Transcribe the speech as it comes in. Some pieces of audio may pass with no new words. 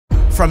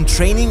From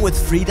training with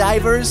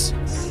freedivers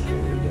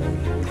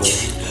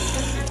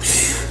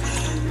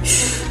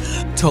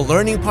to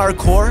learning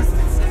parkour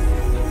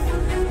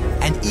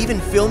and even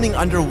filming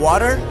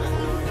underwater,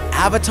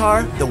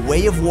 Avatar: The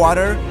Way of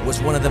Water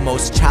was one of the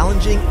most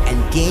challenging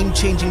and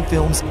game-changing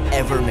films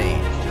ever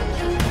made.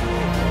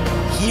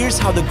 Here's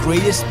how the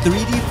greatest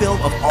 3D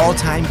film of all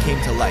time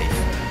came to life.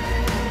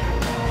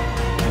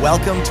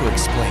 Welcome to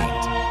Explained.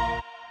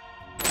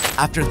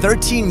 After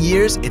 13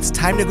 years, it's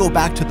time to go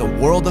back to the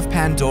world of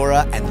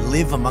Pandora and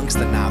live amongst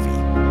the Na'vi.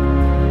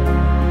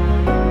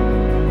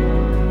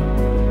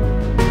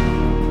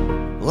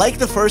 Like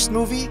the first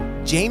movie,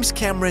 James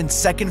Cameron's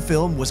second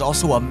film was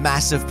also a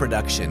massive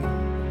production.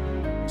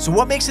 So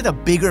what makes it a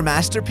bigger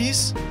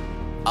masterpiece?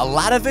 A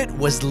lot of it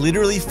was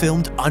literally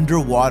filmed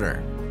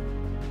underwater.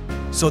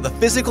 So the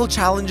physical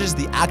challenges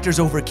the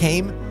actors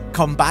overcame,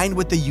 combined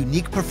with the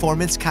unique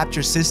performance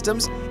capture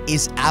systems,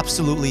 is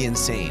absolutely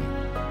insane.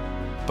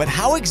 But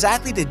how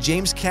exactly did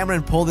James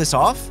Cameron pull this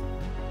off?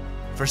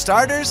 For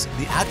starters,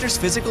 the actors'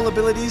 physical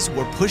abilities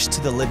were pushed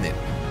to the limit.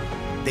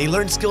 They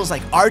learned skills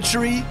like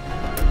archery.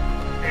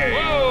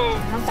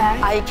 Not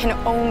bad. I can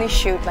only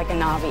shoot like a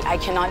Na'vi. I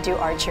cannot do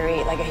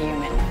archery like a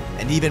human.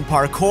 And even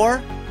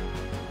parkour.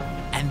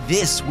 And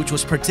this, which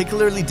was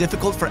particularly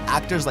difficult for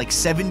actors like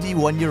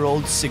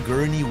 71-year-old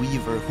Sigourney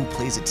Weaver, who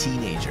plays a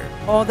teenager.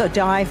 All the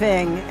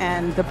diving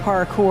and the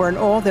parkour and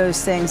all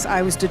those things,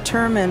 I was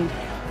determined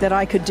that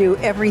I could do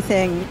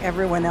everything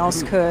everyone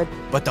else could.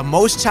 But the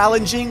most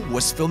challenging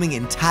was filming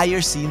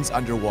entire scenes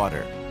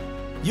underwater.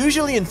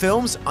 Usually in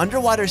films,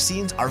 underwater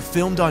scenes are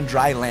filmed on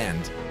dry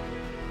land.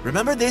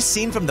 Remember this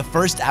scene from the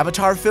first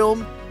Avatar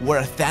film, where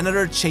a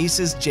Thanator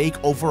chases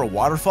Jake over a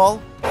waterfall?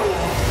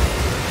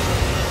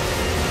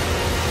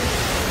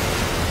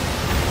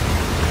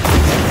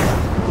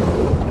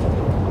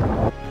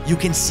 You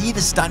can see the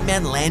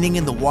stuntman landing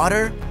in the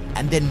water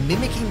and then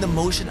mimicking the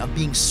motion of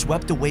being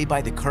swept away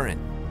by the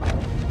current.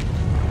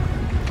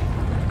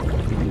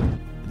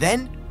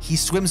 Then, he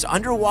swims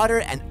underwater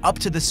and up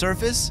to the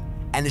surface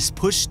and is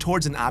pushed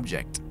towards an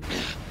object.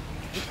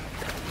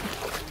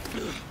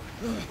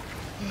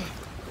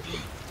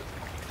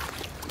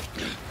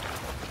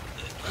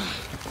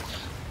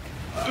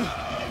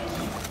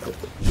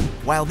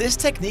 While this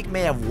technique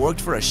may have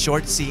worked for a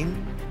short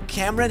scene,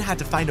 Cameron had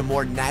to find a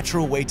more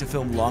natural way to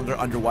film longer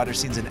underwater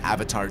scenes in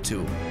Avatar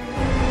 2.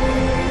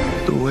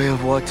 The way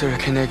of water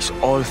connects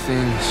all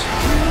things.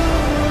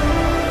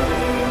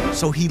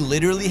 So he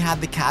literally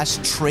had the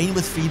cast train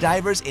with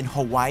freedivers in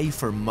Hawaii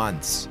for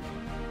months.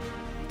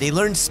 They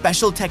learned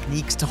special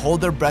techniques to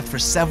hold their breath for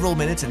several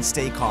minutes and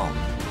stay calm.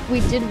 We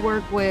did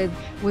work with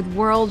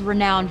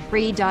world-renowned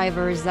free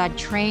divers that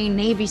train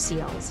Navy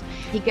SEALs.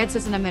 He gets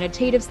us in a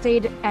meditative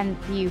state, and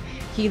he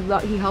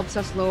helps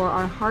us lower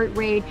our heart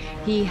rate.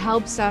 He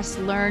helps us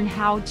learn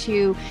how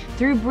to,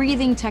 through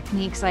breathing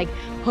techniques, like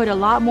put a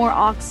lot more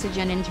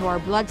oxygen into our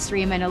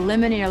bloodstream and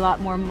eliminate a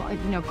lot more,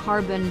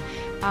 carbon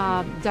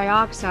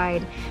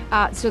dioxide,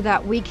 so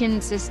that we can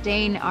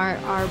sustain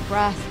our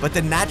breath. But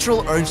the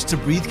natural urge to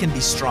breathe can be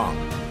strong.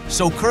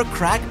 So Kirk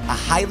Crack, a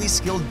highly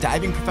skilled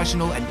diving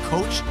professional and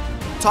coach,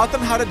 taught them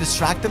how to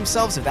distract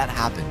themselves if that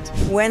happened.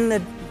 When the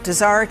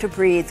desire to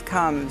breathe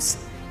comes,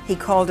 he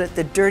called it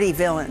the dirty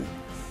villain.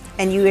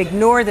 And you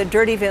ignore the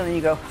dirty villain,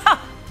 you go,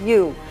 ha,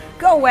 you,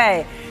 go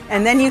away.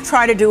 And then you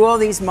try to do all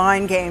these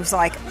mind games,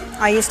 like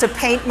I used to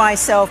paint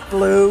myself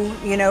blue,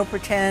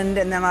 pretend,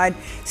 and then I'd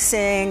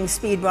sing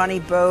Speed Bunny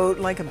Boat,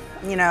 like a,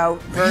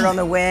 bird on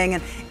the wing,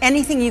 and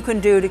anything you can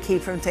do to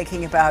keep from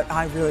thinking about,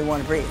 I really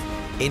want to breathe.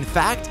 In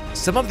fact,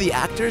 some of the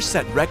actors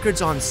set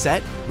records on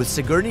set, with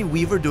Sigourney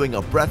Weaver doing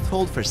a breath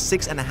hold for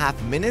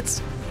 6.5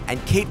 minutes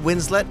and Kate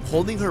Winslet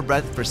holding her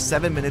breath for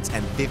 7 minutes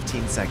and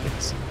 15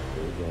 seconds.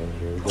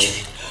 Here we go.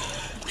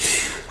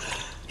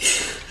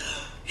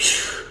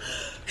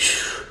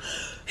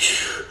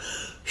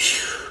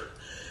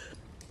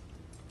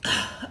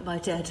 Am I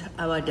dead?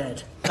 Am I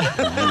dead? You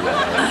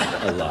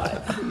are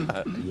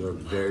alive. You're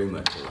very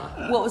much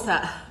alive. What was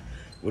that?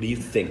 What do you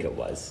think it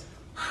was?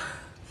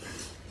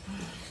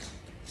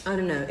 I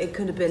don't know. It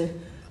could have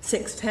been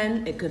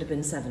 6:10. It could have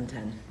been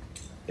 7:10.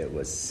 It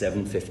was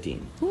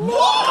 7:15.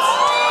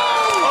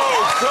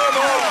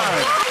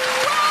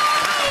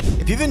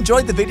 If you've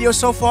enjoyed the video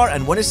so far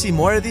and want to see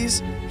more of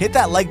these, hit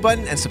that like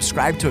button and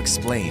subscribe to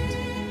Explained.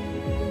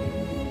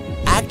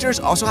 Actors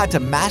also had to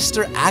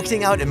master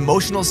acting out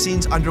emotional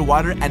scenes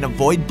underwater and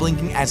avoid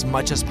blinking as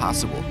much as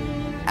possible.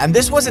 And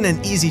this wasn't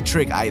an easy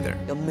trick either.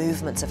 Your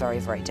movements are very,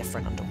 very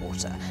different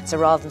underwater. So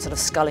rather than sort of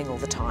sculling all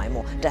the time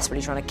or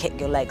desperately trying to kick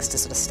your legs to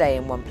sort of stay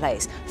in one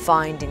place,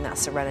 finding that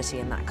serenity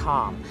and that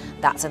calm,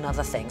 that's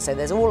another thing. So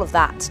there's all of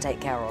that to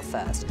take care of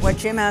first. What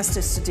Jim asked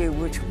us to do,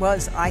 which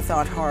was, I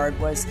thought, hard,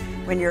 was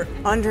when you're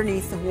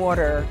underneath the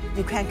water,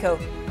 you can't go,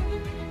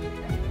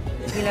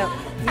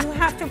 you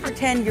have to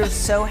pretend you're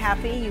so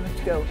happy, you have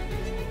to go.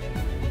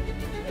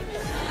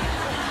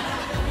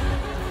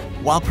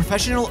 While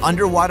professional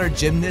underwater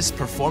gymnasts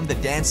performed the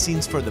dance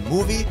scenes for the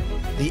movie,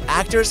 the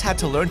actors had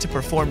to learn to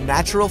perform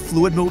natural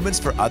fluid movements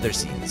for other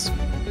scenes.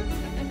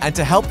 And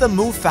to help them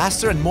move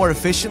faster and more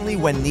efficiently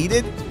when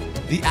needed,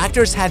 the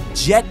actors had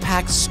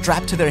jetpacks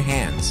strapped to their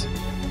hands.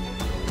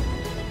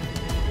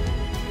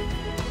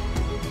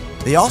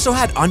 They also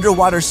had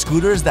underwater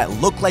scooters that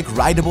looked like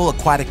rideable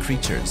aquatic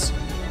creatures.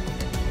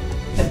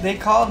 They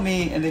called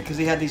me and because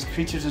they had these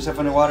creatures and stuff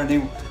underwater, and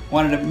they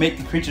wanted to make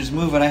the creatures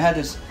move. And I had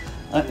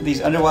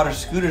these underwater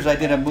scooters. I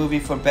did a movie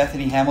for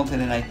Bethany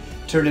Hamilton, and I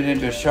turned it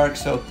into a shark.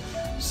 So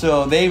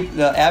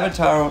the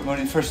Avatar, when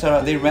it first started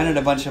out, they rented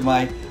a bunch of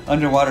my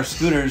underwater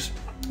scooters,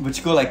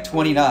 which go like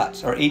 20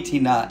 knots or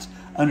 18 knots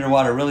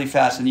underwater really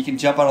fast, and you can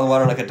jump out of the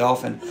water like a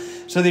dolphin.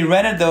 So they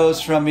rented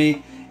those from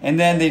me, and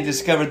then they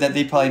discovered that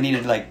they probably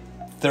needed like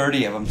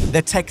 30 of them.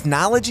 The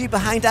technology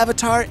behind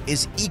Avatar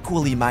is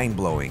equally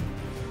mind-blowing.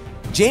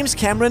 James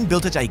Cameron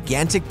built a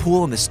gigantic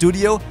pool in the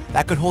studio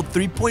that could hold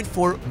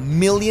 3.4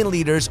 million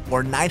liters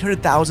or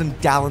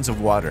 900,000 gallons of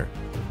water.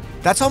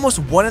 That's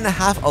almost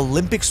 1.5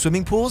 Olympic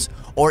swimming pools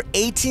or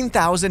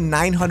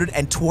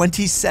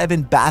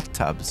 18,927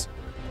 bathtubs.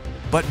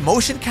 But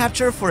motion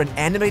capture for an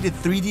animated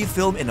 3D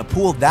film in a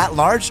pool that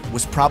large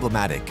was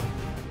problematic.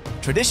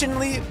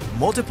 Traditionally,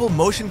 multiple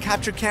motion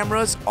capture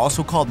cameras,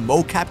 also called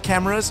mocap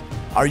cameras,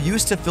 are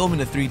used to film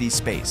in a 3D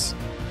space.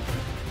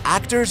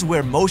 Actors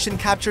wear motion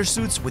capture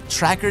suits with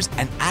trackers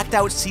and act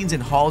out scenes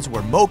in halls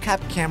where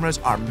mocap cameras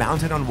are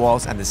mounted on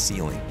walls and the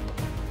ceiling.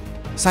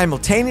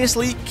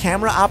 Simultaneously,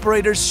 camera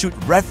operators shoot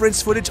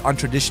reference footage on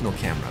traditional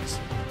cameras.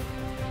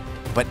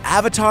 But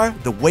Avatar: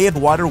 The Way of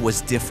Water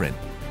was different.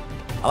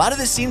 A lot of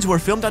the scenes were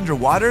filmed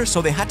underwater,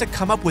 so they had to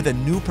come up with a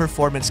new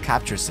performance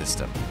capture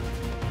system.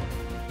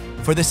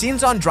 For the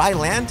scenes on dry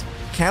land,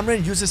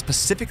 Cameron used a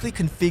specifically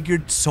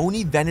configured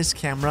Sony Venice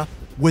camera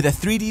with a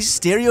 3D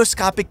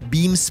stereoscopic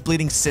beam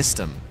splitting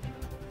system.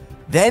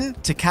 Then,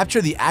 to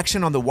capture the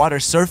action on the water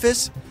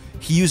surface,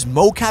 he used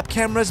mocap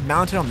cameras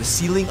mounted on the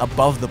ceiling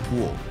above the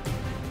pool.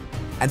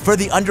 And for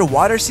the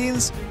underwater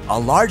scenes, a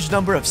large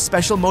number of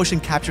special motion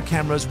capture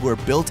cameras were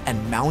built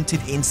and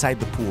mounted inside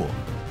the pool.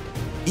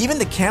 Even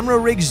the camera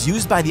rigs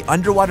used by the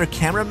underwater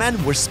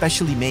cameramen were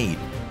specially made.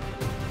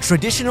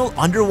 Traditional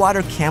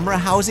underwater camera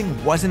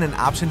housing wasn't an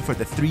option for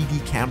the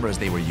 3D cameras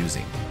they were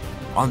using.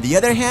 On the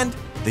other hand,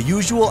 the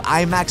usual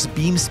IMAX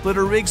beam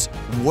splitter rigs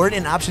weren't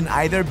an option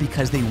either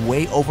because they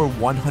weigh over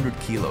 100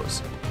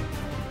 kilos.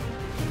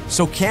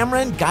 So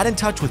Cameron got in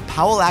touch with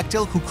Powell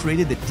Actil, who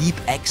created the Deep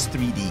X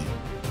 3D.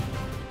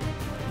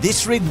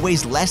 This rig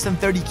weighs less than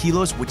 30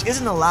 kilos, which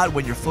isn't a lot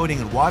when you're floating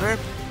in water,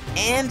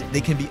 and they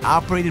can be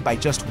operated by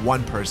just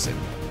one person.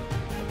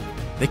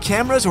 The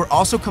cameras were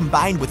also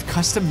combined with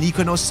custom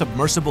Nikonos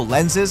submersible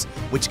lenses,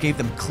 which gave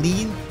them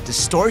clean,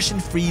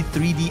 distortion-free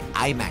 3D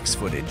IMAX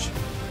footage.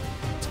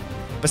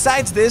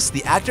 Besides this,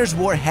 the actors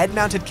wore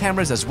head-mounted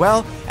cameras as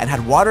well and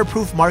had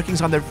waterproof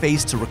markings on their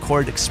face to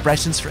record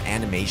expressions for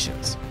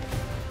animations.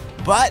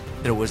 But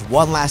there was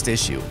one last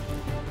issue.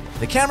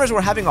 The cameras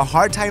were having a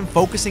hard time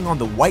focusing on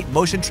the white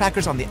motion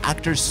trackers on the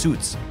actors'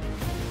 suits,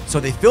 so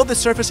they filled the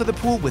surface of the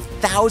pool with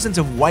thousands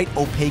of white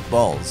opaque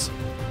balls.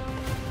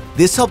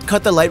 This helped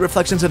cut the light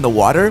reflections in the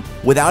water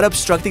without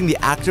obstructing the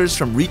actors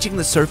from reaching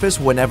the surface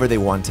whenever they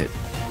wanted.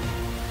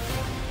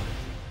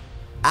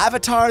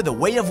 Avatar: The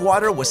Way of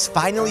Water was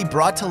finally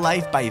brought to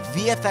life by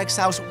VFX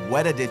house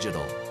Weta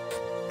Digital.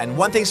 And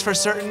one thing's for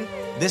certain,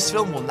 this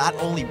film will not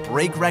only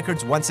break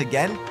records once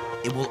again,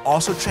 it will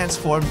also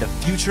transform the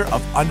future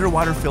of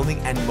underwater filming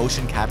and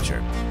motion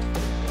capture.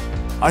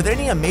 Are there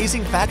any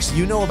amazing facts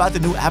you know about the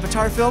new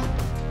Avatar film?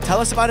 Tell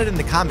us about it in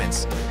the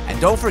comments, and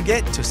don't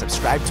forget to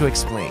subscribe to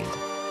Explained.